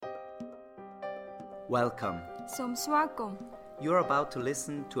Welcome. សូមស្វាគមន៍ You're about to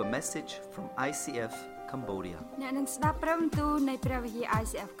listen to a message from ICF Cambodia. អ្នកនឹងស្ដាប់ព្រះបន្ទូលនៃព្រះវិហារ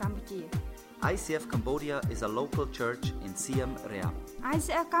ICF កម្ពុជា ICF Cambodia is a local church in Siem Reap.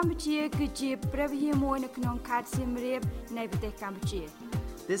 ICF កម្ពុជាគឺជាព្រះវិហារមួយនៅក្នុងខេត្តសៀមរាបនៃប្រទេសកម្ពុជា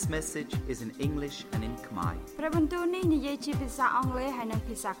This message is in English and in Khmer. ព្រះបន្ទូលនេះនិយាយជាភាសាអង់គ្លេសហើយនិង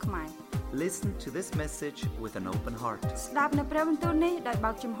ភាសាខ្មែរ Listen to this message with an open heart. ស្ដាប់នៅព្រះបន្ទូលនេះដោយ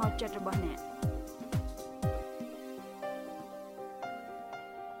បើកចំហចិត្តរបស់អ្នក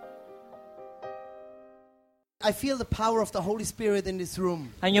I feel the power of the Holy Spirit in this room.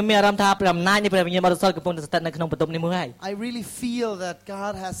 ហើយខ្ញុំមានអារម្មណ៍ថាព្រះអំណាចនៃព្រះវិញ្ញាណបរិសុទ្ធកំពុងតែស្ថិតនៅក្នុងបន្ទប់នេះមួយហើយ I really feel that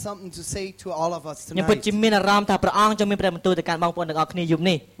God has something to say to all of us ខ្ញុំពិតជា tonight. មានអារម្មណ៍ថាព្រះអង្គចង់មានព្រះបន្ទូលទៅកាន់បងប្អូនទាំងអស់គ្នាយប់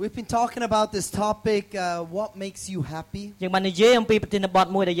នេះ We've been talking about this topic, what makes you happy? យើងបាននិយាយអំពីប្រធានបទ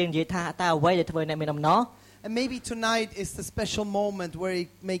មួយដែលយើងនិយាយថាតើអ្វីដែលធ្វើឲ្យអ្នកមានអំណរ And maybe tonight is the special moment where it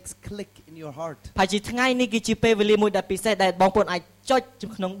makes click in your heart. ហើយជាថ្ងៃនេះគឺជាពេលវេលាមួយដែលពិសេសដែលបងប្អូនអាចចុច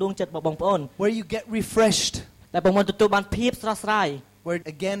ក្នុងដួងចិត្តរបស់បងប្អូន Where you get refreshed. ដែលបងប្អូនទទួលបានភាពស្រស់ស្រាយ Where it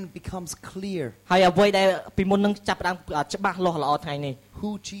again becomes clear ហើយអ្វីដែលពីមុននឹងចាប់ផ្ដើមច្បាស់លាស់ល្អថ្ងៃនេះ who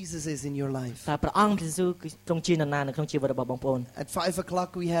Jesus is in your life. តើព្រះអង្គព្រះយេស៊ូវគឺទ្រង់ជានរណានៅក្នុងជីវិតរបស់បងប្អូន At 5 o'clock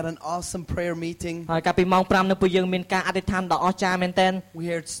we had an awesome prayer meeting. ហើយកាលពីម៉ោង 5 នៅពេលយើងមានការអធិដ្ឋានដ៏អស្ចារ្យមែនទែន We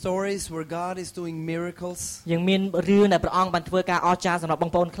heard stories where God is doing miracles. យើងមានរឿងដែលព្រះអង្គបានធ្វើការអស្ចារ្យសម្រាប់ប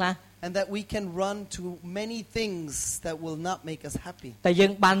ងប្អូនខ្លះ And that we can run to many things that will not make us happy. តែយើ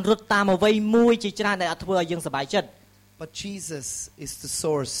ងបានរត់តាមអ្វីមួយជាច្រើនដែលអាចធ្វើឲ្យយើងសប្បាយចិត្ត But Jesus is the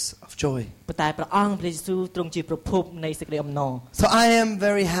source of joy. ប៉ុន្តែព្រះអង្គព្រះយេស៊ូវទ្រង់ជាប្រភពនៃសេចក្តីអំណរ So I am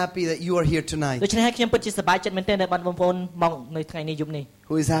very happy that you are here tonight. ដូច្នេះហើយខ្ញុំពិតជាសប្បាយចិត្តមែនទែនដែលបានបងប្អូនមកនៅថ្ងៃនេះយប់នេះ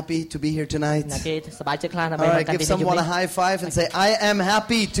Who is happy to be here tonight? ណាគេសប្បាយចិត្តខ្លះដើម្បី All មក right, កាន់ give ទីនេះយប់ someone នេះ a high five and say, I am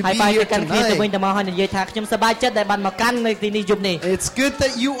happy to ហើយ be បាយ here កាន់គ្នាទៅវិញ tonight. ទៅមកហើយនិយាយថាខ្ញុំសប្បាយចិត្តដែលបានមកកាន់នៅទីនេះយប់នេះ It's good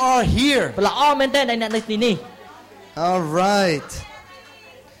that you are here. ល្អមែនទែនដែលអ្នកនៅទីនេះ All right.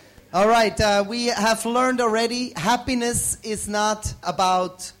 All right, we have learned already, happiness is not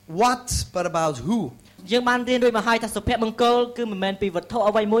about what, but about who. យើងបានរៀនរួចមកហើយថាសុភមង្គលគឺមិនមែនពីវត្ថុ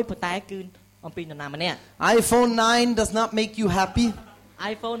អ្វីមួយប៉ុន្តែគឺអំពីនរណាម្នាក់ iPhone 9 does not make you happy.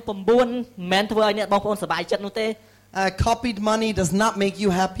 iPhone 9មិនមែនធ្វើឲ្យអ្នកបងប្អូនសប្បាយចិត្តនោះទេ Copied money does not make you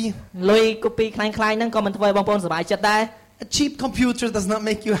happy. លុយ copy ខ្លាំងៗហ្នឹងក៏មិនធ្វើឲ្យបងប្អូនសប្បាយចិត្តដែរ A cheap computer does not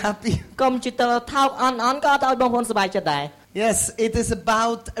make you happy. កុំព្យូទ័រថោកអន់ក៏អត់ឲ្យបងប្អូនសប្បាយចិត្តដែរ Yes, it is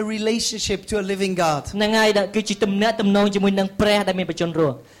about a relationship to a living God. ហ្នឹងហើយគឺជាទំនាក់ទំនងជាមួយនឹងព្រះដែលមានបច្ចុប្បន្នរ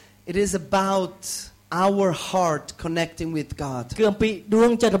ស់ It is about our heart connecting with God. គឺអំពីដួង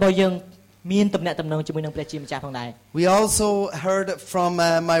ចិត្តរបស់យើងមានទំនាក់ទំនងជាមួយនឹងព្រះជាម្ចាស់ផងដែរ We also heard from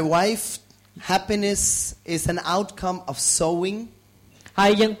my wife, happiness is an outcome of sowing. ហើ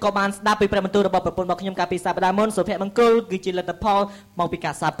យយើងក៏បានស្ដាប់ពីព្រះបន្ទូលរបស់ប្រពន្ធរបស់ខ្ញុំកាលពីសប្តាហ៍មុនសុភមង្គលគឺជាលទ្ធផលមកពី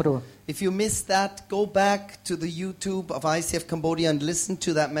ការសាបព្រោះ If you missed that, go back to the YouTube of ICF Cambodia and listen to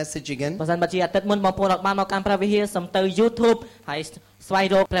that message again. បើសិនបើជាអាទិត្យមុនបងប្អូនអត់បានមកកាន់ព្រះវិហារសូមទៅ YouTube ហើយស្វែង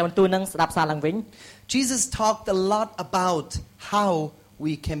រកព្រះបន្ទូលនឹងស្ដាប់សារឡើងវិញ Jesus talked a lot about how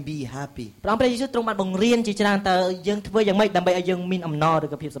we can be happy. ព្រះអង្គព្រះយេស៊ូវទ្រង់បានបង្រៀនជាច្រើនតើយើងធ្វើយ៉ាងម៉េចដើម្បីឲ្យយើងមានអំណរឬ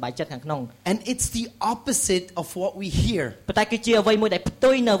ក៏ភាពសប្បាយចិត្តខាងក្នុង And it's the opposite of what we hear. ប៉ុន្តែគឺជាអ្វីមួយដែលផ្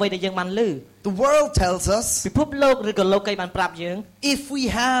ទុយនៅអ្វីដែលយើងបានឮ The world tells us ពិភពលោកឬក៏លោកីបានប្រាប់យើង if we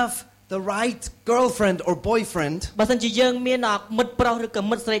have the right girlfriend or boyfriend, បើសិនជាយើងមានមិត្តប្រុសឬក៏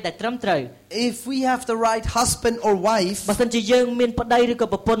មិត្តស្រីដែលត្រឹមត្រូវ if we have the right husband or wife, បើសិនជាយើងមានប្តីឬក៏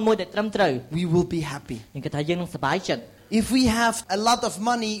ប្រពន្ធមួយដែលត្រឹមត្រូវ we will be happy. យើងគិតថាយើងនឹងសប្បាយចិត្ត If we have a lot of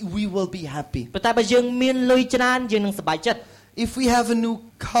money, we will be happy. ប៉ុន្តែបើយើងមានលុយច្រើនយើងនឹងសប្បាយចិត្ត If we have a new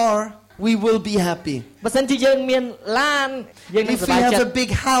car, we will be happy. បើសិនជាយើងមានឡានយើងនឹង If ស we ប្បាយចិត្ត have a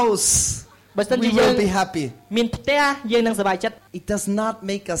big house, បើសិនជា we យើង will be happy. មានផ្ទះយើងនឹងសប្បាយចិត្ត It does not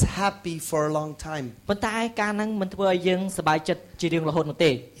make us happy for a long time. ប៉ុន្តែការហ្នឹងមិនធ្វើឲ្យយើងសប្បាយចិត្តជារៀងរហូតនោះ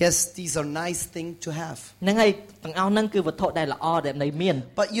ទេ Yes, these are nice things to have. ហ្នឹងហើយទាំងអស់ហ្នឹងគឺវត្ថុដែលល្អដែលនៅមាន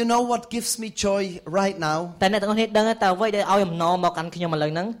But you know what gives me joy right now? តែអ្នកទាំងអស់គ្នាដឹងតែអ្វីដែលឲ្យអំណរមកកាន់ខ្ញុំឥឡូវ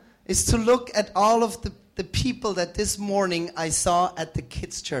ហ្នឹង Is to look at all of the people that this morning I saw at the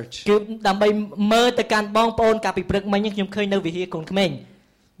kids' church. គឺដើម្បីមើលទៅកាន់បងប្អូនកាលពីព្រឹកមិញខ្ញុំឃើញនៅវិហារកូនក្មេង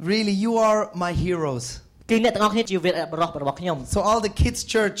Really, you are my heroes. គឺអ្នកទាំងអស់គ្នាជាវីរបុរសរបស់ខ្ញុំ So all the kids'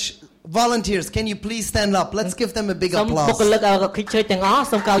 church volunteers, can you please stand up? Let's give them a big សូមបុគ្គ applause. លិកគិតជឿទាំងអស់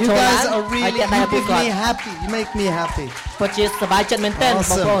សូមកោត You ចូលឡើង guys are ហើយ really, តែដៃ you ពី give គាត់ me happy. You make me happy. ពិតជាសប្បាយចិត្តមែនទែនបង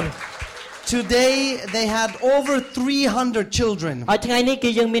ប្អូន Today they had over 300 children ហើយថ្ងៃនេះគឺ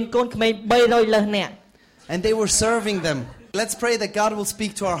យើងមានកូនក្មេង300លើសនាក់ and they were serving them. Let's pray that God will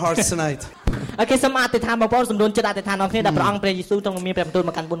speak to our hearts tonight. អូខេសូមអធិដ្ឋានបងប្អូនសំដួនចិត្តអធិដ្ឋានអស់គ្នាដែលព្រះអង្គព្រះយេស៊ូវទ្រង់មានព្រះបន្ទូលម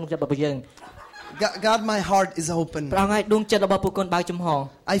កកាន់បុណ្យចិត្តរបស់យើង God, my heart is open. ព្រះអង្គឲ្យដួងចិត្តរបស់ពួកកូនបើកចំហ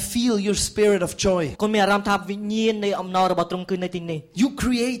I feel your spirit of joy. កូនមានអារម្មណ៍ថាវិញ្ញាណនៃអំណររបស់ទ្រង់គឺនៅទីនេះ You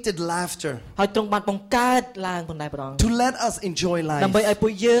created laughter ហើយទ្រង់បានបង្កើតឡើងផងដែរព្រះអង្គ to let us enjoy ដើម្បីឲ្យ life. ពួ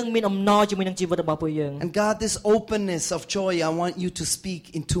កយើងមានអំណរជាមួយនឹងជីវិតរបស់ពួកយើង And God, this openness of joy, I want you to speak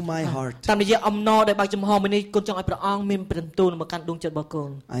into my heart. តាមរយៈអំណរដែលបើកចំហមួយនេះកូនចង់ឲ្យព្រះអង្គមានព្រះបន្ទូលមកកាន់ដួងចិត្តរបស់កូន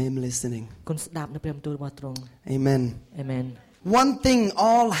I am listening. កូនស្ដាប់នៅព្រះបន្ទូលរបស់ទ្រង់ Amen. អាមែន One thing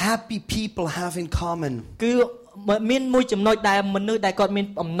all happy people have in common គឺមានមួយចំណុចដែលមនុស្សដែលគាត់មាន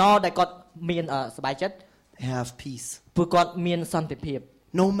អំណរដែលគាត់មានសប្បាយចិត្ត they have peace. ពួកគាត់មានសន្តិភាព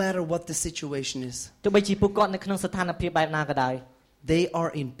No matter what the situation is, ទោះបីជាពួកគាត់នៅក្នុងស្ថានភាពបែបណាក៏ដោយ they are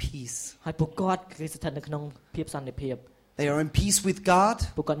in peace. ហើយពួកគាត់គឺស្ថិតនៅក្នុងភាពសន្តិភាព They are in peace with God,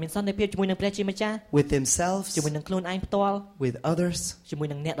 ពួកគាត់មានសន្តិភាពជាមួយនឹងព្រះជាម្ចាស់ with themselves, ជាមួយនឹងខ្លួនឯងផ្ទាល់ with others. ជាមួយ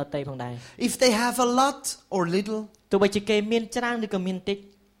នឹងអ្នកដទៃផងដែរ If they have a lot or little, ទោះបីជាគេមានច្រើនឬក៏មានតិច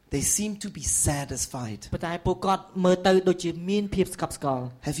they seem to be satisfied. ប៉ុន្តែពួកគាត់មើលទៅដូចជាមានភាពស្កប់ស្កល់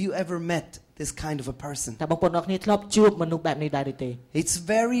Have you ever met this kind of a person? តែបងប្អូនអ្នកគ្នាធ្លាប់ជួបមនុស្សបែបនេះដែរឬទេ It's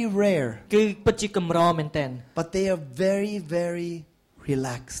very rare, គឺពិតជាកម្រមែនទែន but they are very, very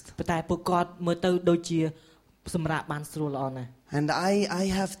relaxed. ប៉ុន្តែពួកគាត់មើលទៅដូចជាសម្រាប់បានស្រួលល្អណាស់ And I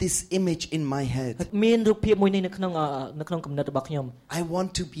have this image in my head. មានរូបភាពមួយនេះនៅក្នុងគំនិតរបស់ខ្ញុំ I want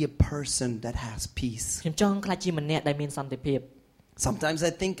to be a person that has peace. ខ្ញុំចង់ខ្លាចជាម្នាក់ដែលមានសន្តិភាព Sometimes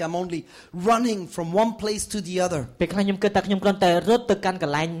I think I'm only running from one place to the other. ពេលខ្លះខ្ញុំគិតថាខ្ញុំគ្រាន់តែរត់ទៅកាន់ក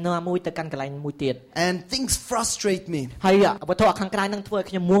ន្លែងណាមួយទៅកាន់កន្លែងមួយទៀត And things frustrate me. ហើយវត្ថុខាងក្រៅនឹងធ្វើឲ្យ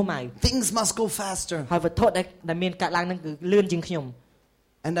ខ្ញុំមួម៉ៅ Things must go faster. ហើយវត្ថុដែលមានកើតឡើងនឹងគឺលឿនជាងខ្ញុំ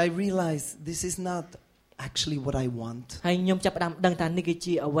And I realize this is not actually what I want. ហើយខ្ញុំចាប់ផ្ដើមដឹងថានេះគឺ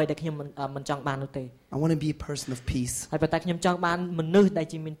ជាអ្វីដែលខ្ញុំមិនចង់បាននោះទេ I want to be a person of peace. ហើយប៉ុន្តែខ្ញុំចង់បានមនុស្សដែល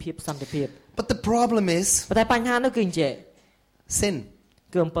ជាមានភាពសន្តិភាព But the problem is ប៉ុន្តែបញ្ហានោះគឺអញ្ចឹង sin.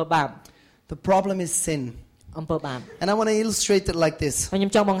 គឺអំពើបាប The problem is sin. អំពើបាប And I want to illustrate it like this. ហើយខ្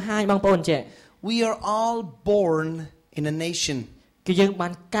ញុំចង់បង្ហាញបងប្អូនអញ្ចឹង We are all born in a nation. គឺយើងបា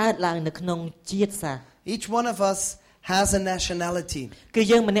នកើតឡើងនៅក្នុងជាតិសាសន៍ Each one of us has a nationality. គឺ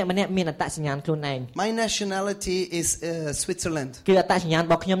យើងម្នាក់ៗមានអត្តសញ្ញាណខ្លួនឯង My nationality is Switzerland. គឺអត្តសញ្ញាណរ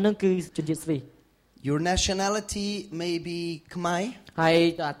បស់ខ្ញុំនឹងគឺជនជាតិស្វីស Your nationality may be Khmer. ហើយ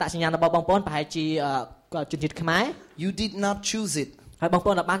អត្តសញ្ញាណរបស់បងប្អូនប្រហែលជាជនជាតិខ្មែរ You did not choose it. ហើយបងប្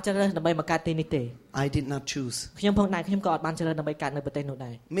អូនបានជ្រើសរើសដើម្បីមកកើតទីនេះទេ I did not choose. ខ្ញុំផងដែរខ្ញុំក៏អត់បានជ្រើសរើសដើម្បីកើតនៅប្រទេសនោះ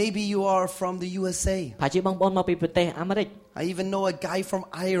ដែរ Maybe you are from the USA. ប្រហែលជាបងប្អូនមកពីប្រទេសអាមេរិក I even know a guy from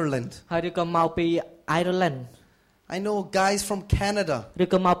Ireland. ហើយឬក៏មកពី Ireland I know guys from Canada. ឬ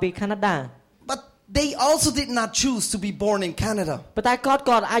ក៏មកពី Canada But they also did not choose to be born in Canada. ប៉ុន្តែគាត់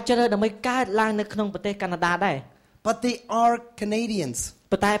ក៏អាចជ្រើសរើសដើម្បីកើតឡើងនៅក្នុងប្រទេសកាណាដាដែរ But they are Canadians.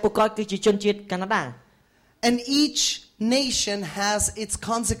 ប៉ុន្តែពួកគាត់គឺជាជនជាតិកាណាដា And each nation has its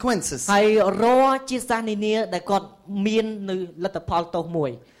consequences. ហើយរាល់ជាតិសាសន៍នានាដែលគាត់មាននៅលទ្ធផលទោសមួ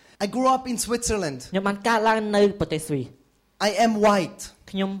យ I grew up in Switzerland. ខ្ញុំបានកើតឡើងនៅប្រទេសស្វីស I am white.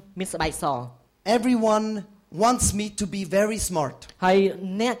 ខ្ញុំមានស្បែកស Everyone wants me to be very smart. ហើយ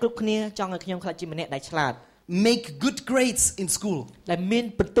អ្នកគ្រប់គ្នាចង់ឲ្យខ្ញុំខ្លាចជាម្នាក់ដែលឆ្លាត Make good grades in school. ដែលមាន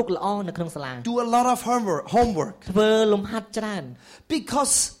បន្ទុកល្អនៅក្នុងសាលា Do a lot of homework. ធ្វើលំហាត់ច្រើន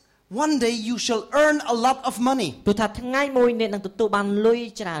Because one day you shall earn a lot of money. ព្រោះថាថ្ងៃមួយអ្នកនឹងទទួលបានលុយ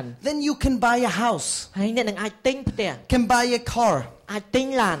ច្រើន Then you can buy a house, ហើយអ្នកនឹងអាចទិញផ្ទះ can buy a car. អាចទិញ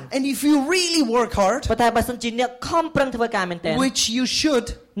ឡាន And if you really work hard, ប៉ុន្តែបើសិនជាអ្នកខំប្រឹងធ្វើការមែនទែន which you should,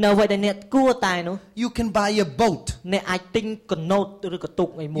 នៅអ្វីដែលអ្នកគួរតែនោះ you can buy a boat. អ្នកអាចទិញកណូតឬក៏ទូក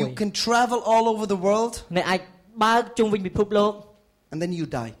អីមួយ You can travel all over the world, អ្នកអាចបើកជុំវិញពិភពលោក and then you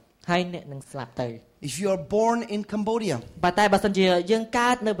die. ហើយអ្នកនឹងស្លាប់ទៅ If you are born in Cambodia, ប៉ុន្តែបើសិនជាយើងកើ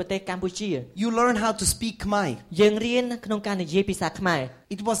តនៅប្រទេសកម្ពុជា you learn how to speak Khmer. យើងរៀនក្នុងការនិយាយភាសាខ្មែរ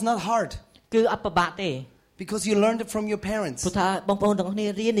It was not hard គឺអត់ពិបាកទេ because you learned it from your parents. ព្រោះថាបងប្អូនទាំងអស់គ្នា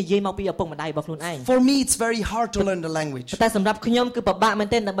រៀននិយាយមកពីឪពុកម្ដាយរបស់ខ្លួនឯង For me, it's very hard to learn the language តែសម្រាប់ខ្ញុំគឺពិបាកមែន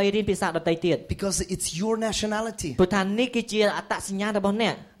ទែនដើម្បីរៀនភាសាដទៃទៀត because it's your nationality. ព្រោះថានេះគឺជាអត្តសញ្ញាណរបស់អ្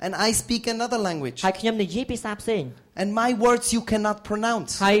នក And I speak another language. ហើយខ្ញុំនិយាយភាសាផ្សេង And my words you cannot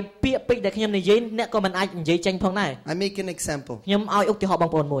pronounce. ហើយពាក្យពេចន៍ដែលខ្ញុំនិយាយអ្នកក៏មិនអាចនិយាយចេញផងដែរ I make an example. ខ្ញុំឲ្យឧទាហរណ៍បង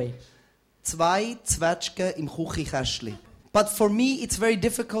ប្អូនមួយ Zwei Zwetschge im Küchenkästchen. But for me, it's very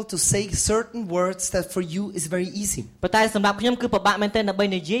difficult to say certain words that for you is very easy. ប៉ុន្តែសម្រាប់ខ្ញុំគឺពិបាកមែនទែនដើម្បី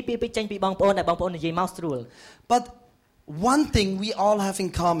និយាយពាក្យពេចន៍ចេញពីបងប្អូនដែលបងប្អូននិយាយមកស្រួល But one thing we all have in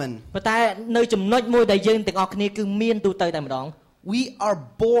common. ប៉ុន្តែនៅចំណុចមួយដែលយើងទាំងអស់គ្នាគឺមានទូទៅតែម្ដង We are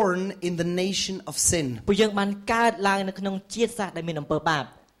born in the nation of sin. ពួកយើងបានកើតឡើងនៅក្នុងជាតិសាសន៍ដែលមានអំពើបាប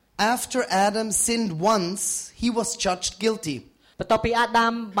After Adam sinned once, he was judged guilty. បន្ទាប់ពីអាដា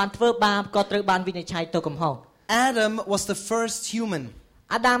មបានធ្វើបាបក៏ត្រូវបានវិនិច្ឆ័យទោសកំហុស Adam was the first human.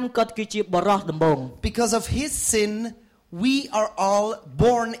 អាដាមគាត់គឺជាបរិសុទ្ធដំបូង Because of his sin, we are all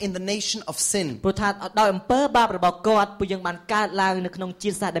born in the nation of sin. ព្រោះថាដោយអំពើបាបរបស់គាត់ពួកយើងបានកើតឡើងនៅក្នុងជា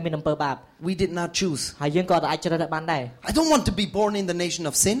តិសាសន៍ដែលមានអំពើបាប We did not choose. ហើយយើងក៏អាចជ្រើសរើសបានដែរ I don't want to be born in the nation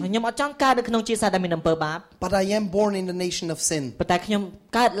of sin, ខ្ញុំអត់ចង់កើតនៅក្នុងជាតិសាសន៍ដែលមានអំពើបាប but I am born in the nation of sin. ប៉ុន្តែខ្ញុំ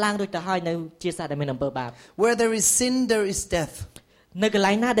កើតឡើងដូចទៅហើយនៅជាតិសាសន៍ដែលមានអំពើបាប Where there is sin, there is death. នៅកន្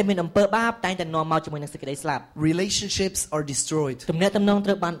លែងណាដែលមានអំពើបាបតែងតែនាំមកជាមួយនឹងសេចក្តីស្លាប់ Relationships are destroyed. ទំនាក់ទំនងត្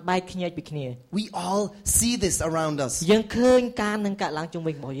រូវបានបែកខ្ញែកពីគ្នា We all see this around us. យើងឃើញការនឹងកើតឡើងជុំ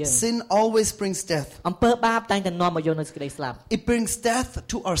វិញរបស់យើង Sin always brings death. អំពើបាបតែងតែនាំមកយកនៅសេចក្តីស្លាប់ It brings death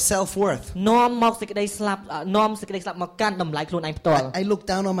to our self-worth. នាំមកសេចក្តីស្លាប់នាំសេចក្តីស្លាប់មកកាន់តម្លៃខ្លួនឯងផ្ទាល់ I look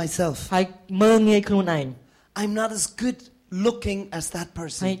down on myself. ហើយមើលងាយខ្លួនឯង I'm not as good looking as that ហើយ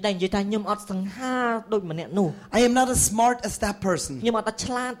person. តែនិយាយថាខ្ញុំអត់សង្ហាដូចម្នាក់នោះ I am not as smart as that person. ខ្ញុំអត់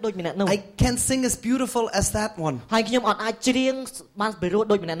ឆ្លាតដូចម្នាក់នោះ I can't sing as beautiful as that one. ហើយខ្ញុំអត់អាចច្រៀងបានពិរោះ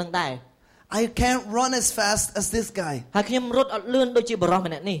ដូចម្នាក់នឹងដែរ I can't run as fast as this guy. ហើយខ្ញុំរត់អត់លឿនដូចជាបរិស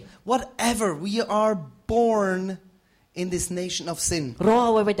ម្នាក់នេះ Whatever, we are born in this nation of sin. រា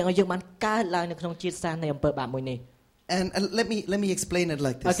ល់អ្វីៗទាំងអស់យើងបានកើតឡើងនៅក្នុងជាតិសាសន៍នៃអំពើបាបមួយនេះ And let me explain it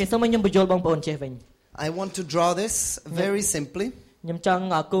like អូខេ this. សូមខ្ញុំបញ្យល់បងប្អូនចេះវិញ I want to draw this very simply. ខ្ញុំចង់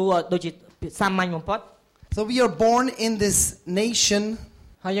គូដូចជាសាមញ្ញបំផុត So we are born in this nation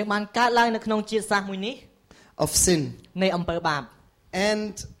ហើយយើងបានកើតឡើងនៅក្នុងជាតិសាសន៍មួយនេះ of sin. នៃអំពើបាប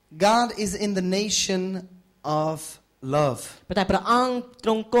And God is in the nation of love. ប៉ុន្តែព្រះអង្គទ្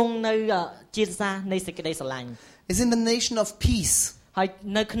រង់គង់នៅជាតិសាសន៍នៃសេចក្តីស្រឡាញ់ Is in the nation of peace. ហើយ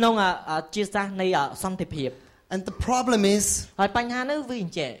នៅក្នុងជាតិសាសន៍នៃសន្តិភាព And the problem is, ហើយបញ្ហានោះវាអ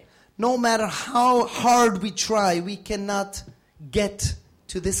ញ្ចឹង no matter how hard we try, we cannot get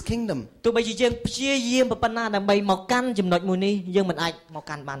to this kingdom. ទោះបីជាយើងព្យាយាមប៉ុណ្ណាដើម្បីមកកាន់ចំណុចមួយនេះយើងមិនអាចមក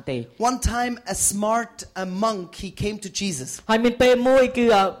កាន់បានទេ One time, a monk, he came to Jesus. ហើយមានពេលមួយគឺ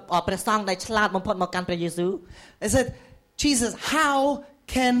ព្រះសង្ឃដែលឆ្លាតបំផុតមកកាន់ព្រះយេស៊ូវ I said, Jesus, how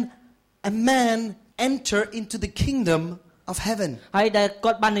can a man enter into the kingdom of heaven? ហើយដែល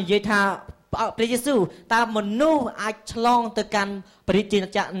គាត់បាននិយាយថាព្រះយេស៊ូវតើមនុស្សអាចឆ្លងទៅកាន់ព្រះរាជាណា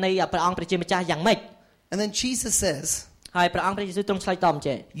ចក្រនៃព្រះអង្គព្រះជាម្ចាស់យ៉ាងម៉េច And then Jesus says, ហើយព្រះអង្គព្រះយេស៊ូវទ្រង់ឆ្លើយតប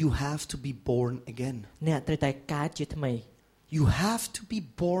ចេះ you have to be born again. អ្នកត្រូវតែកើតជាថ្មី You have to be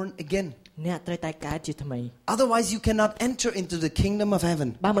born again. អ្នកត្រូវតែកើតជាថ្មី Otherwise, you cannot enter into the kingdom of heaven.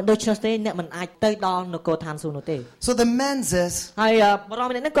 បើមិនដូច្នោះទេអ្នកមិនអាចទៅដល់នគរឋានសួគ៌នោះទេ So the man says, ហើយបរិស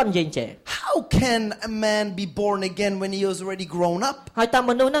ម្នាក់នេះគាត់និយាយចេះ how can a man be born again when he has already grown up? ហើយតើ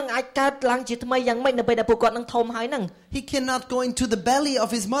មនុស្សនឹងអាចកើតឡើងជាថ្មីយ៉ាងម៉េចនៅពេលដែលពួកគាត់នឹងធំហើយនឹង He cannot go into the belly of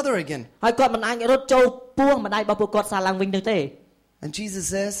his mother again. ហើយគាត់មិនអាចរត់ចូលពោះម្ដាយរបស់ពួកគាត់សារឡើងវិញទៅទេ And Jesus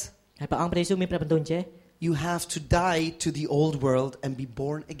says, ហើយព្រះអង្គព្រះយេស៊ូវមានព្រះបន្ទូលចេះ you have to die to the old world and be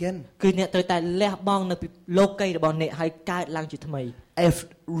born again. គឺអ្នកត្រូវតែលះបង់នៅពីលោកីយ៍របស់អ្នកហើយកើតឡើងជាថ្មី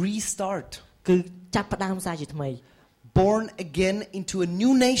Restart. គឺចាប់ផ្ដើមសារជាថ្មី Born again into a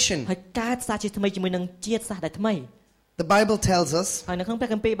new nation. ហើយកើតសារជាថ្មីជាមួយនឹងជាតិសាសន៍ដែលថ្មី The Bible tells us ហើយនៅក្នុងព្រះ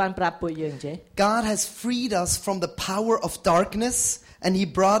គម្ពីរបានប្រាប់ពួកយើងចេះ God has freed us from the power of darkness and he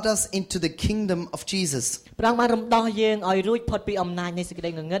brought us into the kingdom of Jesus. ព្រះអង្គបានរំដោះយើងឲ្យរួចផុតពីអំណាចនៃសេចក្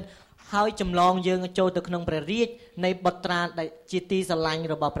តីងងឹតហើយចម្លងយើងចូលទៅក្នុងព្រះរាជនៃបុត្រាដែលជាទីស្រឡាញ់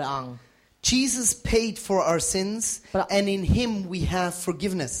របស់ព្រះអង្គ Jesus paid for our sins and in him we have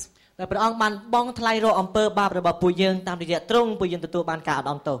forgiveness. ដែលព្រះអង្គបានបង់ថ្លៃរកអំពើបាបរបស់ពួកយើងតាមរយៈទ្រង់ពួកយើងទទួលបានការអត់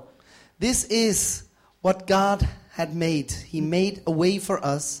អន់ទោស This is what God had made. He made a way for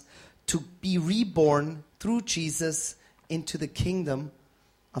us to be reborn through Jesus into the kingdom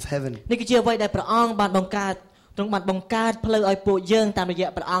of heaven. នេះគឺជាអ្វីដែលព្រះអង្គបានបង្កើតទ្រង់បានបង្កើតផ្លូវឲ្យពួកយើងតាមរយៈ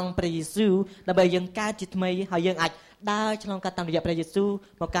ព្រះអង្គព្រះយេស៊ូវដើម្បីយើងកើតជាថ្មីហើយយើងអាចដើរឆ្លងកាត់តាមរយៈព្រះយេស៊ូវ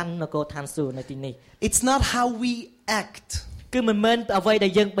មកកាន់នគរឋានសួគ៌នៅទីនេះ It's not how we act. គឺមិនមែនអ្វីដែ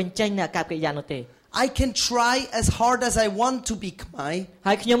លយើងបញ្ចេញនៅអាកប្បកិរិយានោះទេ I can try as hard as I want to be Khmer,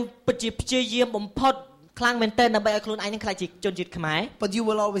 ហើយខ្ញុំពិតជាព្យាយាមបំផុតខ្លាំងមែនទែនដើម្បីឲ្យខ្លួនឯងនឹងខ្លាចជាជនជាតិខ្មែរ but you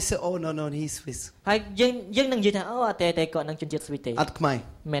will always say, oh no, he's Swiss. ហើយយើងនឹងនិយាយថាអូអត់ទេគាត់នឹងជនជាតិស្វីសទេ At Khmer.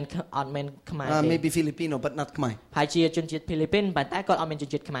 មិនអត់មែនខ្មែរទេ Maybe Filipino, but not Khmer. ហើយជាជនជាតិហ្វីលីពីនប៉ុន្តែគាត់អត់មានជន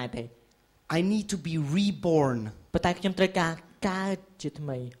ជាតិខ្មែរទេ I need to be reborn ប៉ុន្តែខ្ញុំត្រូវការកើតជាថ្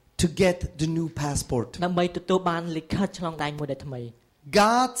មី to get the new passport. ដើម្បីទទួលបានលិខិតឆ្លងដែនមួយដែលថ្មី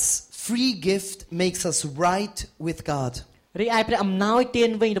God's free gift makes us right with God. រីឯព្រះអំណោយទាន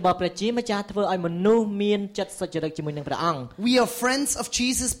វិញរបស់ព្រះជាម្ចាស់ធ្វើឲ្យមនុស្សមានចិត្តសុចរិតជាមួយនឹងព្រះអង្គ We are friends of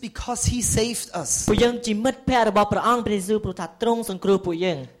Jesus because he saved us. ពួកយើងជាមិត្តភក្តិរបស់ព្រះអង្គព្រះយេស៊ូវព្រោះថាទ្រង់សង្គ្រោះពួក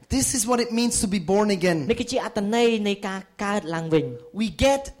យើង This is what it means to be born again. នេះគឺជាអត្ថន័យនៃការកើតឡើងវិញ We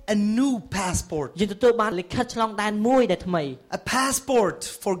get a new passport. យើងទទួលបានលិខិតឆ្លងដែនមួយដែលថ្មី A passport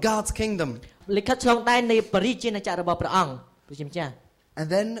for God's kingdom. លិខិតឆ្លងដែននៃព្រះរាជាណាចក្ររបស់ព្រះអង្គព្រះជាម្ចាស់ And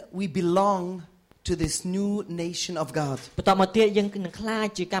then we belong to this new nation of God. បន្ទាប់មកទៀតយើងនឹងក្លាយ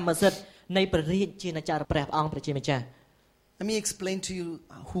ជាកម្មសិទ្ធិនៃព្រះរាជាណាចក្រព្រះអង្គព្រះជាម្ចាស់ Let me explain to you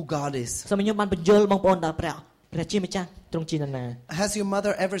who God is. សូមខ្ញុំបានបញ្យល់បងប្អូនដល់ព្រះជាម្ចាស់ទ្រង់ជានរណា Has your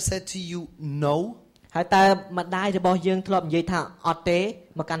mother ever said to you no? ហើយតើម្ដាយរបស់យើងធ្លាប់និយាយថាអត់ទេ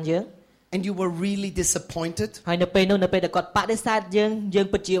មកកាន់យើង And you were really disappointed? ហើយនៅពេលនោះនៅពេលដែលគាត់បដិសេធយើង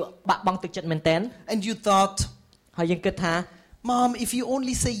ពិតជាបាក់បង់ទឹកចិត្តមែនទែន And you thought, ហើយយើងគិតថា Mom, if you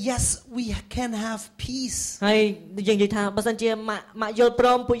only say yes, we can have peace. ហើយយើងនិយាយថាបើសិនជាម៉ាក់យល់ព្រ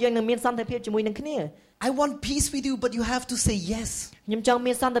មពួកយើងនឹងមានសន្តិភាពជាមួយនឹងគ្នា I want peace with you, but you have to say yes. ខ្ញុំចង់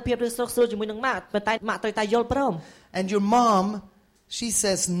មានសន្តិភាពឬសុខស្រួលជាមួយនឹងម៉ាក់ប៉ុន្តែម៉ាក់ត្រូវតែយល់ព្រម And your mom, she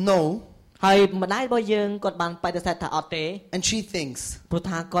says no. ហើយម្ដាយរបស់យើងគាត់បានបដិសេធថាអត់ទេ And she thinks, ព្រោះ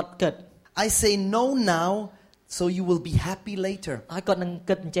ថាគាត់គិត I say no now, so you will be happy later. ហើយគាត់នឹង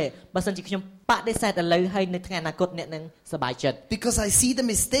គិតអញ្ចេះបើសិនជាខ្ញុំបដិសេធឥឡូវហើយនៅថ្ងៃអនាគតអ្នកនឹងសប្បាយចិត្ត Because I see the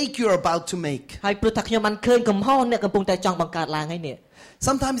mistake you're about to make. ហើយព្រោះថាខ្ញុំបានឃើញកំហុសអ្នកកំពុងតែចង់បង្កើតឡើងហើយនេះ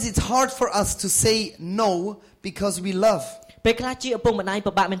Sometimes it's hard for us to say no because we love. ពេលខ្លះជាឪពុកម្ដាយ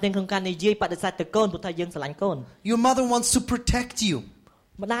ពិបាកមែនទែនក្នុងការនិយាយបដិសេធទៅកូនព្រោះថាយើងស្រឡាញ់កូន Your mother wants to protect you.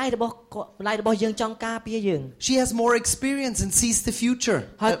 ម្ដាយរបស់យើងចង់ការពារយើង She has more experience and sees the future.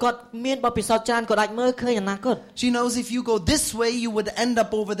 ហើយគាត់មានបទពិសោធន៍ច្រើនគាត់អាចមើលឃើញអនាគត She knows if you go this way, you would end up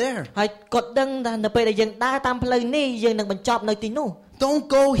over there. ហើយគាត់ដឹងថានៅពេលដែលយើងដើរតាមផ្លូវនេះយើងនឹងបញ្ចប់នៅទីនោះ Don't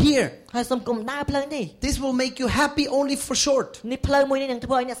go here. ហើយសូមកុំដើរផ្លូវនេះ This will make you happy only for short. នេះផ្លូវមួយនេះនឹង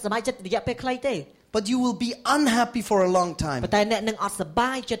ធ្វើឲ្យអ្នកសប្បាយចិត្តរយៈពេលខ្លីទេ But you will be unhappy for a long ប៉ុ time. ន្តែអ្នកនឹងអត់សប្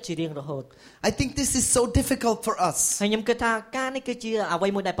បាយចិត្តជារៀងរហូត I think this is so difficult for us ហើយខ្ញុំគិតថាការនេះគឺជាអ្វី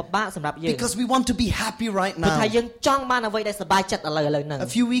មួយដែលពិបាកសម្រាប់យើង because we want to be happy right ព្រោះ now. ថាយើងចង់បានអ្វីដែលសប្បាយចិត្តឥឡូវហ្នឹង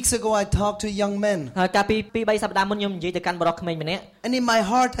A few weeks ago, I talked to a young man. ហើយកាលពី2-3សប្តាហ៍មុនខ្ញុំនិយាយទៅកាន់បរិសុទ្ធក្មេងម្នាក់ And in my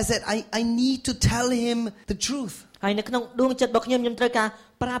heart, I said, I need to tell him the truth. ហើយនៅក្នុងដួងចិត្តរបស់ខ្ញុំត្រូវការ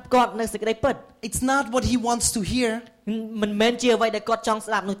ប្រាប់គាត់នៅសេចក្តីពិត It's not what he wants to hear. មិនមែនជាអ្វីដែលគាត់ចង់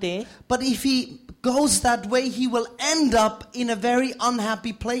ស្ដាប់នោះទេ But if he goes that way, he will end up in a very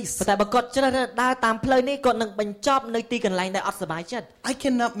unhappy place. ប៉ុន្តែបើគាត់ជ្រើសរើសដើរតាមផ្លូវនេះគាត់នឹងបញ្ចប់នៅទីកន្លែងដែលអត់សប្បាយចិត្ត I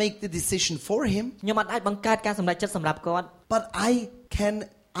cannot make the decision for him, ខ្ញុំអាចបង្កើតការសម្រេចចិត្តសម្រាប់គាត់ but I can,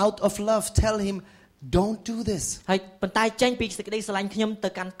 out of love, tell him, don't do this. ហើយប៉ុន្តែចេញពីសេចក្តីស្រឡាញ់ខ្ញុំទៅ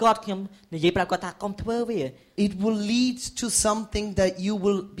កាន់គាត់ខ្ញុំនិយាយប្រាប់គាត់ថាកុំធ្វើវា It will lead to something that you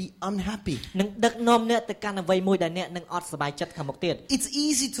will be unhappy. នឹងដឹកនាំអ្នកទៅកាន់អ្វីមួយដែលអ្នកនឹងអត់សប្បាយចិត្តខាងមុខទៀត It's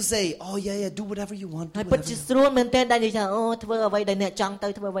easy to say, oh yeah, do whatever you want. Do ហើយពិត whatever ជា you ស្រួលមែនទែនដែលនិយាយថាអូធ្វើអ្វីដែលអ្នកចង់ទៅ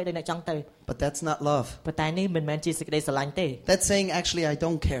ធ្វើអ្វីដែលអ្នកចង់ទៅ want. But that's not love. ប៉ុន្តែនេះមិនមែនជាសេចក្តីស្រឡាញ់ទេ That's saying, actually, I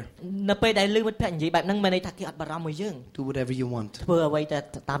don't care. នៅពេលដែលលឺមិត្តភក្តិនិយាយបែបហ្នឹងមានន័យថាគេអត់បារម្ភមួយយើង Do whatever you want. ធ្វើអ្វីតែ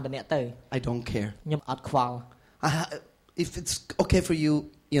តាមតែអ្នកទៅ I don't care. ខ្ញុំអត់ខ្វល់ If it's okay for you,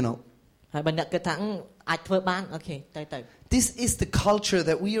 you know. ហើយបើអ្នកគិតថាអាចធ្វើបានអូខេទៅ This is the culture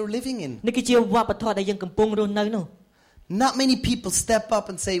that we are living in. នេះគឺជាវប្បធម៌ដែលយើងកំពុងរស់នៅនោះ Not many people step up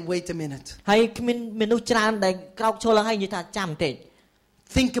and say, wait a minute. ហើយគ្មានមនុស្សច្រើនដែលក្រោកឈរឡើងហើយនិយាយថាចាំបន្តិច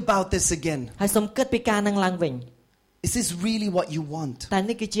Think about this again. ហើយសូមគិតពីការនឹងឡើងវិញ Is this really what you want? តែ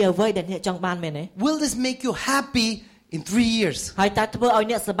នេះគឺជាអ្វីដែលអ្នកចង់បានមែនទេ Will this make you happy in 3 years? ហើយតើធ្វើឲ្យ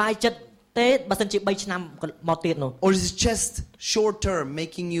អ្នកសប្បាយចិត្តទេបើសិនជា3ឆ្នាំមកទៀតនោះ Or is it just short term,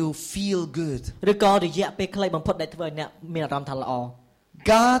 making you feel good? ឬក៏រយៈពេលខ្លីបំផុតដែលធ្វើឲ្យអ្នកមានអារម្មណ៍ថាល្អ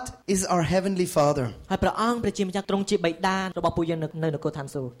God is our heavenly Father. ហើយព្រះអង្គព្រះជាម្ចាស់ទ្រង់ជាបិតារបស់ពួកយើងនៅនគរឋាន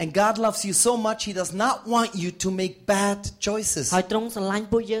សួគ៌ And God loves you so much, He does not want you to make bad choices. ហើយទ្រង់ស្រឡាញ់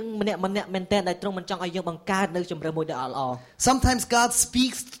ពួកយើងម្នាក់មែនតើដែលទ្រង់មិនចង់ឲ្យយើងបង្កើតនៅជម្រើសមួយដែលអត់ល្អ Sometimes God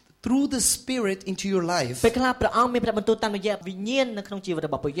speaks through the Spirit into your life. ពេលខ្លះព្រះអង្គមានព្រះបន្ទូលតាមរយៈវិញ្ញាណនៅក្នុងជីវិតរ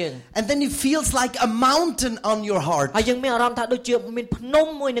បស់ពួកយើង And then it feels like a mountain on your heart. ហើយយើងមានអារម្មណ៍ថាដូចជាមានភ្នំ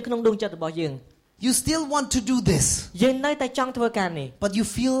មួយនៅក្នុងដួងចិត្តរបស់យើង You still want to do this, យើងនៅតែចង់ធ្វើការនេះ but you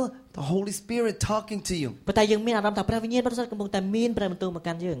feel the Holy Spirit talking to you. ប៉ុន្តែយើងមានអារម្មណ៍ថាព្រះវិញ្ញាណបរិសុទ្ធកំពុងតែមានព្រះបន្ទូលមក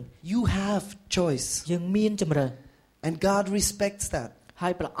កាន់យើង You have choice, យើងមានជម្រើស and God respects that. ហើ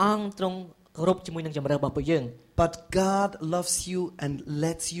យព្រះអង្គទ្រង់គោរពជាមួយនឹងជម្រើសរបស់ពួកយើង But God loves you and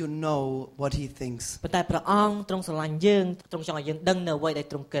lets you know what He thinks. ប៉ុន្តែព្រះអង្គទ្រង់ស្រឡាញ់យើងទ្រង់ចង់ឲ្យយើងដឹងនៅអ្វីដែល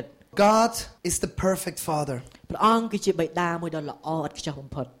ទ្រង់គិត God is the perfect Father. ព្រះអង្គគឺជាបិតាមួយដ៏ល្អឥតខ្ចោះបំ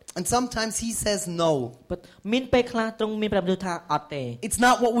ផុត And sometimes He says no. ប៉ុន្តែមានពេលខ្លះទ្រង់មានព្រះបន្ទូលថាអត់ទេ It's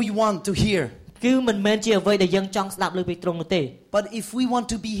not what we want to hear. គឺមិនមែនជាអ្វីដែលយើងចង់ស្ដាប់លើពីទ្រង់នោះទេ But if we want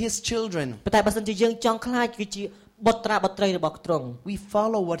to be His children, ប៉ុន្តែបើសិនជាយើងចង់ខ្លាចគឺជាបុត្រាបុត្រីរបស់ទ្រង់ we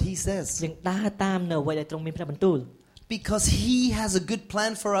follow what He says. យើងដើរតាមនៅអ្វីដែលទ្រង់មានព្រះបន្ទូល Because He has a good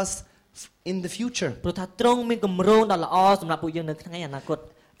plan for us in the future. ព្រោះថាទ្រង់មានគម្រោងដ៏ល្អសម្រាប់ពួកយើងនៅថ្ងៃអនាគត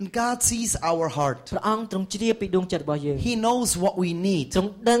And God sees our heart. ព្រះអង្គទ្រង់ជ្រាបពីដួងចិត្តរបស់យើង He knows what we need. ទ្រ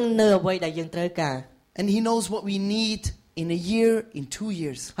ង់ដឹងនៅអ្វីដែលយើងត្រូវការ And He knows what we need in a year, in 2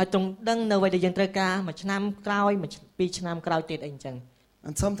 years. ហើយទ្រង់ដឹងនៅអ្វីដែលយើងត្រូវការមួយឆ្នាំក្រោយពីរឆ្នាំក្រោយទៀតអីអញ្ចឹង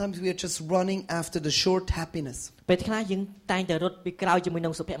And sometimes we are just running after the short happiness. ពេលខ្លះយើងតែងតែរត់ពីក្រោយជាមួយនឹ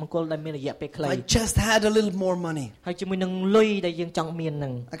ងសុភមង្គលដែលមានរយៈពេលខ្លី I just had a little more money. ហើយជាមួយនឹងលុយដែលយើងចង់មាននឹ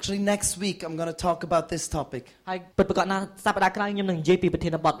ង Actually, next week I'm going to talk about this topic. ហើយពិតប្រាកដណាស់សប្តាហ៍ក្រោយខ្ញុំនឹងនិយាយពីប្រធា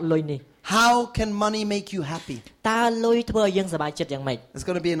នបទលុយនេះ How can money make you happy? តើលុយធ្វើឲ្យយើងសប្បាយចិត្តយ៉ាងម៉េច It's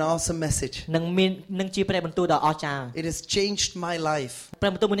going to be an awesome message. នឹងជាព្រះបន្ទូលដ៏អស្ចារ្យ It has changed my life. ព្រះ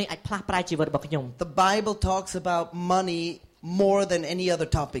បន្ទូលមួយនេះអាចផ្លាស់ប្រែជីវិតរបស់ខ្ញុំ The Bible talks about money more than any other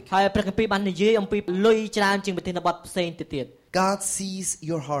topic. ហើយព្រះគម្ពីរបាននិយាយអំពីលុយច្រើនជាងប្រធានបទផ្សេងទៅទៀត God sees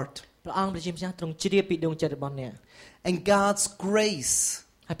your heart. ព្រះអង្គព្រះជាម្ចាស់ទ្រង់ជ្រាបពីដួងចិត្តរបស់អ្នក And God's grace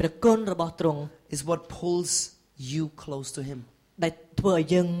ហើយព្រះគុណរបស់ទ្រង់ is what pulls you close to Him. ដែលធ្វើឲ្យ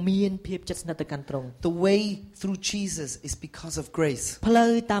យើងមានភាពជិតស្និទ្ធទៅកាន់ទ្រង់ The way through Jesus is because of grace. ផ្លូ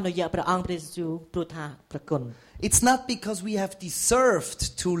វតាមរយៈព្រះអង្គព្រះយេស៊ូវព្រោះថាព្រះគុណ It's not because we have deserved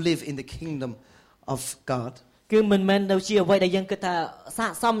to live in the kingdom of God. គឺមិនមែនទៅជាអ្វីដែលយើងគិតថាស័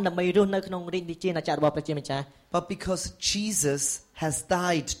ក្តិសមដើម្បីរស់នៅក្នុងរាជនិព្វានអាចារ្យរបស់ព្រះជាម្ចាស់ But because Jesus has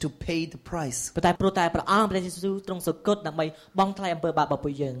died to pay the price. ប៉ុន្តែព្រោះតែព្រះអង្គព្រះយេស៊ូវទ្រង់សគត់ដើម្បីបង់ថ្លៃអំពើបាបរបស់ពួ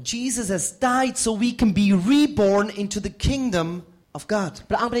កយើង Jesus has died so we can be reborn into the kingdom of God.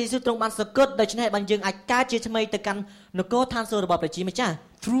 ព្រះអង្គព្រះយេស៊ូវទ្រង់បានសគត់ដូច្នេះបានយើងអាចកើតជាថ្មីទៅកាន់នគរឋានសួគ៌របស់ព្រះជាម្ចាស់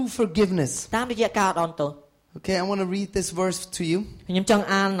Through forgiveness. តាមរយៈការអត់អន់ទោស Okay, I want to read this verse to you. ខ្ញុំចង់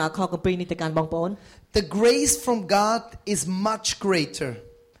អានខគម្ពីរនេះទៅកាន់បងប្អូន The grace from God is much greater.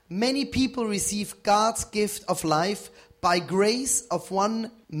 Many people receive God's gift of life by grace of one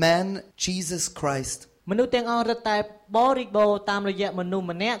man, Jesus Christ. មនុស្សទាំងអស់រត់តែបរិបូរតាមរយៈមនុស្ស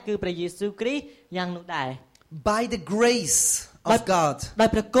ម្នាក់គឺព្រះយេស៊ូវគ្រីស្ទយ៉ាងនោះដែរ By the grace of God ដោយ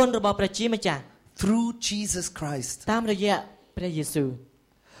ព្រះគុណរបស់ព្រះជាម្ចាស់ through Jesus Christ. តាមរយៈព្រះយេស៊ូវ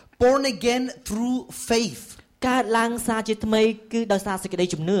Born again through faith. កើតឡើងសារជាថ្មីគឺដោយសារសេចក្តី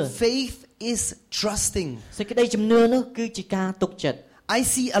ជំនឿ Faith is trusting. សេចក្តីជំនឿនោះគឺជាការទុកចិត្ត I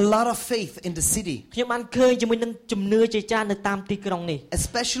see a lot of faith in the city. ខ្ញុំបានឃើញជាមួយនឹងជំនឿជាច្រើននៅតាមទីក្រុងនេះ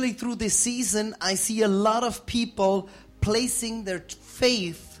Especially through this season, I see a lot of people placing their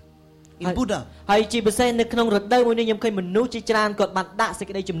faith in Buddha. ហើយជាពិសេសនៅក្នុងរដូវមួយនេះខ្ញុំឃើញមនុស្សជាច្រើនគាត់បានដាក់សេច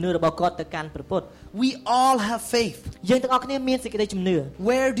ក្តីជំនឿរបស់គាត់ទៅកាន់ព្រះពុទ្ធ We all have faith. យើងទាំងអស់គ្នាមានសេចក្តីជំនឿ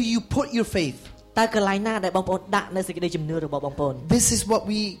Where do you put your faith? តើកន្លែងណាដែលបងប្អូនដាក់នៅសេចក្តីជំនឿរបស់បងប្អូន This is what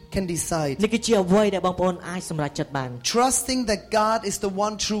we can decide. នេះគឺជាអ្វីដែលបងប្អូនអាចសម្រេចចិត្តបាន Trusting that God is the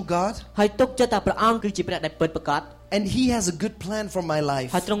one true God ហើយទុកចិត្តថាព្រះអង្គគឺជាព្រះដែលពិតប្រាកដ and He has a good plan for my life.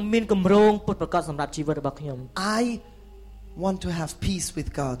 ហើយទ្រង់មានគម្រោងពិតប្រាកដសម្រាប់ជីវិតរបស់ខ្ញុំ I want to have peace with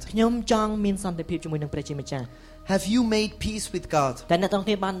God. ខ្ញុំចង់មានសន្តិភាពជាមួយនឹងព្រះជាម្ចាស់ Have you made peace with God? តែអ្នកទាំង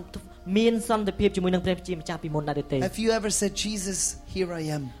គ្នាបានមានសន្តិភាពជាមួយនឹងព្រះជាម្ចាស់ពីមុនដែរទេ Have you ever said, Jesus, here I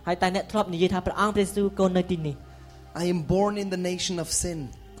am. ហើយតែអ្នកធ្លាប់និយាយថាព្រះអង្គព្រះយេស៊ូវកូននៅទីនេះ I am born in the nation of sin.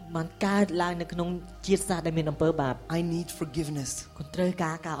 បានកើតឡើងនៅក្នុងជាតិសាសន៍ដែលមានអំពើបាប I need forgiveness. គន់ត្រូវ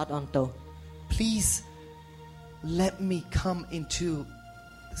ការអត់អន់ទោស Please let me come into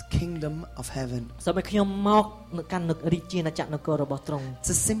the kingdom of heaven. សូមឲ្យខ្ញុំមកនៅកាន់រាជាណាចក្រនគររបស់ទ្រង់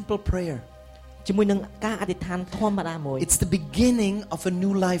It's a simple prayer. ជាមួយនឹងការអធិដ្ឋានធម្មតាមួយ It's the beginning of a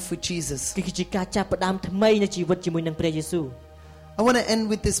new life with Jesus. គឺជាការចាប់ផ្ដើមថ្មីនៃជីវិតជាមួយនឹងព្រះយេស៊ូវ I want to end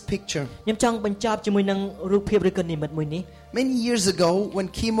with this picture. ខ្ញុំចង់បញ្ចប់ជាមួយនឹងរូបភាពឬក៏និមិត្តមួយនេះ Many years ago, when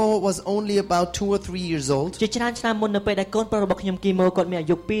Kimo was only about 2 or 3 years old, ជាច្រើនឆ្នាំមុននៅពេលដែលកូនប្រុសរបស់ខ្ញុំគីម៉ូគាត់មានអា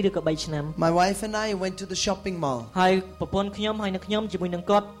យុ2ឬក៏3ឆ្នាំ my wife and I went to the shopping mall. ហើយប្រពន្ធខ្ញុំហើយនឹងខ្ញុំជាមួយនឹង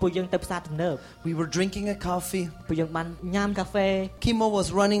គាត់ពួកយើងទៅផ្សារទំនើប We were drinking a coffee. ពួកយើងបានញ៉ាំកាហ្វេ Kimo was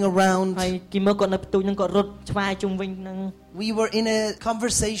running around. ហើយគីម៉ូគាត់នៅផ្ទុយនឹងគាត់រត់ឆ្វែជុំវិញនឹង We were in a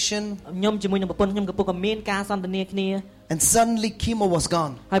conversation, ខ្ញុំជាមួយនឹងប្រពន្ធខ្ញុំកំពុងតែមានការសន្ទនាគ្នា and suddenly Kimo was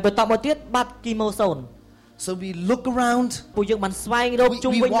gone. ហើយបន្ទាប់មកទៀតបាត់គីម៉ូសូន So we look around. ពួកយើងបានស្វែងរក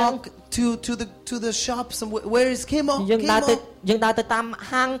ជុំ We វិញនឹង walk to the shops, and where is Kimo? យើងដើរទៅ Kimo. យើងដើរទៅតាម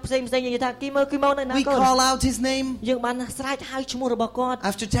ហាងផ្សេងៗយើងនិយាយថាគីម៉ូនៅណា We កូន call out his name. យើងបានស្រែកហៅឈ្មោះរបស់គាត់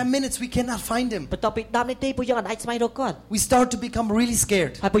After 10 minutes, we cannot find him. បន្ទាប់ពី10នាទីពួកយើងអាចស្វែងរកគាត់ We start to become really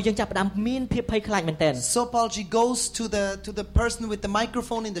scared. ហើយពួកយើងចាប់ផ្ដើមមានភាពភ័យខ្លាចមែនទែន So Paulji goes to the person with the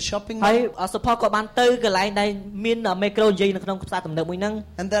microphone in the shopping ហើយ mall, សុផលគាត់បានទៅកន្លែងដែលមានមេក្រូនិយាយនៅក្នុងផ្សារទំនើបមួយហ្នឹង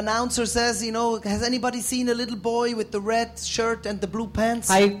and the announcer says, has anybody seen a little boy with the red shirt and the blue pants?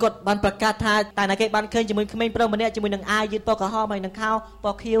 ហើយគាត់បានប្រកាសថាតែណាគេបានឃើញជាមួយក្មេងប្រុសម្នាក់ជាមួយនឹងអាវយឺតពណ៌ក្រហមហើយនឹងខោព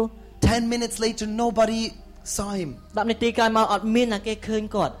ណ៌ខៀវ 10 minutes later, nobody saw him, 10នាទីក្រោយមកអត់មានណាគេឃើញ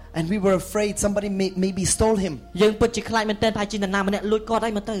គាត់ and we were afraid somebody maybe stole him. យើងពិតជាខ្លាចមែនទែនថាជានរណាម្នាក់លួចគាត់ហើ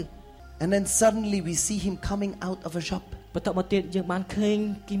យមកទៅ And then suddenly we see him coming out of a shop. បន្ទាប់មកទៀតយើងបានឃើញ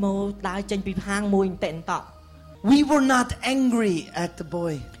គីម៉ូដើរចេញពីហាងមួយអន្តិអន្តក់ We were not angry at the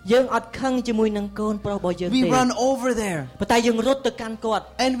boy. យើងអត់ខឹងជាមួយនឹងកូនប្រុសរបស់យើងទេ We run over there ប៉ុន្តែយើងរត់ទៅកាន់គាត់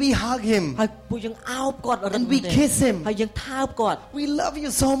and we hug him ហើយពួកយើងអោបគាត់រត់ and we kiss him. ហើយយើងថើបគាត់ We love you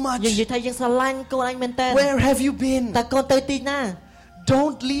so much. យើងនិយាយថាយើងស្រឡាញ់កូនអញមែនតើ Where have you been? តើកូនទៅទីណា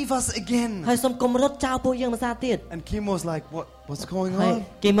Don't leave us again. ហើយសូមកុំរត់ចោលពួកយើងម្សាទៀត And Kim was like, what's going ហើយ on?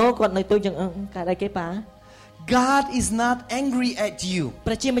 គេមកគាត់នៅទូយើងកើតអីគេប៉ា God is not angry at you.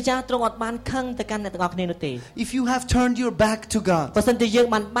 ព្រះជាម្ចាស់ទ្រង់អត់បានខឹងទៅកាន់អ្នកទាំងអស់គ្នានោះទេ If you have turned your back to God, បើសិនជាយើង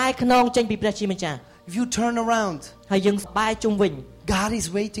បានបែរខ្នងចេញពីព្រះជាម្ចាស់ if you turn around, ហើយយើងបែរជុំវិញ God is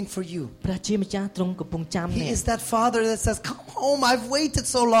waiting for you. ព្រះជាម្ចាស់ទ្រង់កំពុងចាំ He អ្នក is that father that says, come home, I've waited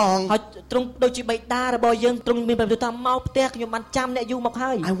so long. ហើយទ្រង់ដូចជាបិតារបស់យើងទ្រង់មានប្រតិទិនមកផ្ទះខ្ញុំបានចាំអ្នកយូរមក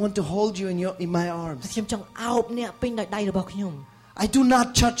ហើយ I want to hold you in my arms. ខ្ញុំចង់អោបអ្នកពេញដោយដៃរបស់ខ្ញុំ I do not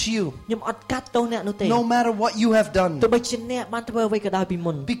judge you, ខ្ញុំអត់កាត់ទោសអ្នកនោះទេ no matter what you have done, ទោះបីជាអ្នកបានធ្វើអ្វីក៏ដោយពី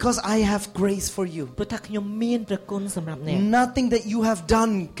មុន because I have grace for you. ព្រោះថាខ្ញុំមានព្រះគុណសម្រាប់អ្នក Nothing that you have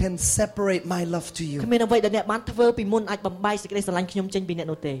done can separate my love to you. គ្មានអ្វីដែលអ្នកបានធ្វើពីមុនអាចបំបែកសេចក្តីស្រឡាញ់ខ្ញុំចេញពីអ្នក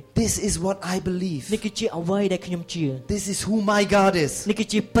នោះទេ This is what I believe. នេះគឺជាអ្វីដែលខ្ញុំជឿ This is who my God is. នេះគឺ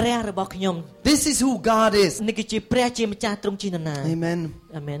ជាព្រះរបស់ខ្ញុំ This is who God is. នេះគឺជាព្រះជាម្ចាស់ទ្រង់ជានរណា Amen.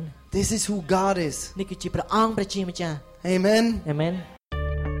 អាមែន This is who God is. នេះគឺជាព្រះអង្គព្រះជាម្ចាស់ Amen. អាមែន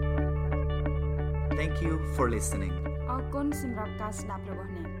Thank you for listening. អរគុណសម្រាប់ការស្ដាប់របស់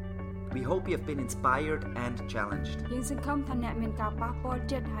អ្នក We hope you have been inspired and challenged. យើងសង្ឃឹមថាអ្នកមានការប៉ះពាល់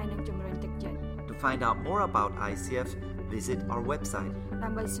ចិត្តហើយនឹងជំរុញទឹកចិត្ត To find out more about ICF, visit our website ដើ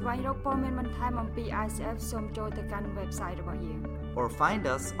ម្បីស្វែងរកព័ត៌មានបន្ថែមអំពី ICF សូមចូលទៅកាន់ website របស់យើង or find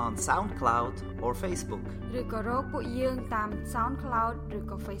us on SoundCloud or Facebook. ឬក៏រកពួកយើងតាម SoundCloud ឬ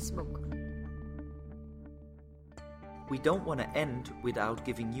ក៏ Facebook We don't want to end without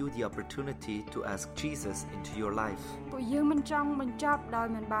giving you the opportunity to ask Jesus into your life. ពួកយើងមិនចង់បញ្ចប់ដោយ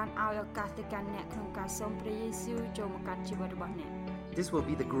មិនបានឲ្យឱកាសទៅកាន់អ្នកក្នុងការសូមព្រះយេស៊ូវចូលមកកាន់ជីវិតរបស់អ្នក This will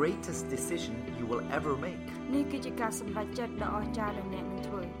be the greatest decision you will ever make. នេះគឺជាការសម្រេចចិត្តដ៏អស្ចារ្យដែលអ្នកនឹង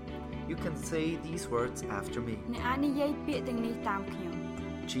ធ្វើ You can say these words after me. អ្នកអាចនិយាយពាក្យទាំងនេះតាមខ្ញុំ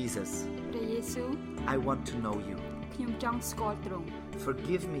Jesus, ព្រះយេស៊ូវ I want to know you. ខ្ញុំចង់ស្គាល់ទ្រង់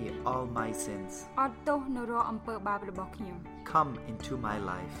Forgive me all my sins. អត់ទោសនៅរាល់អំពើបាបរបស់ខ្ញុំ Come into my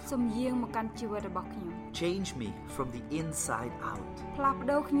life. សូមយាងមកកាន់ជីវិតរបស់ខ្ញុំ Change me from the inside out. ផ្លាស់ប្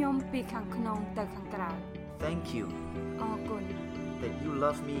ដូរខ្ញុំពីខាងក្នុងទៅខាងក្រៅ Thank you អរគុណ that you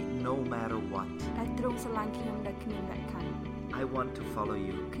love me no matter what. ដែលទ្រង់ស្រឡាញ់ខ្ញុំដោយគ្មានលក្ខខណ្ឌ I want to follow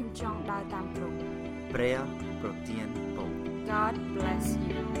you. ខ្ញុំចង់ដើរតាមទ្រង់ Prea pro tiempo. God bless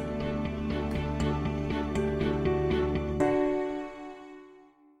you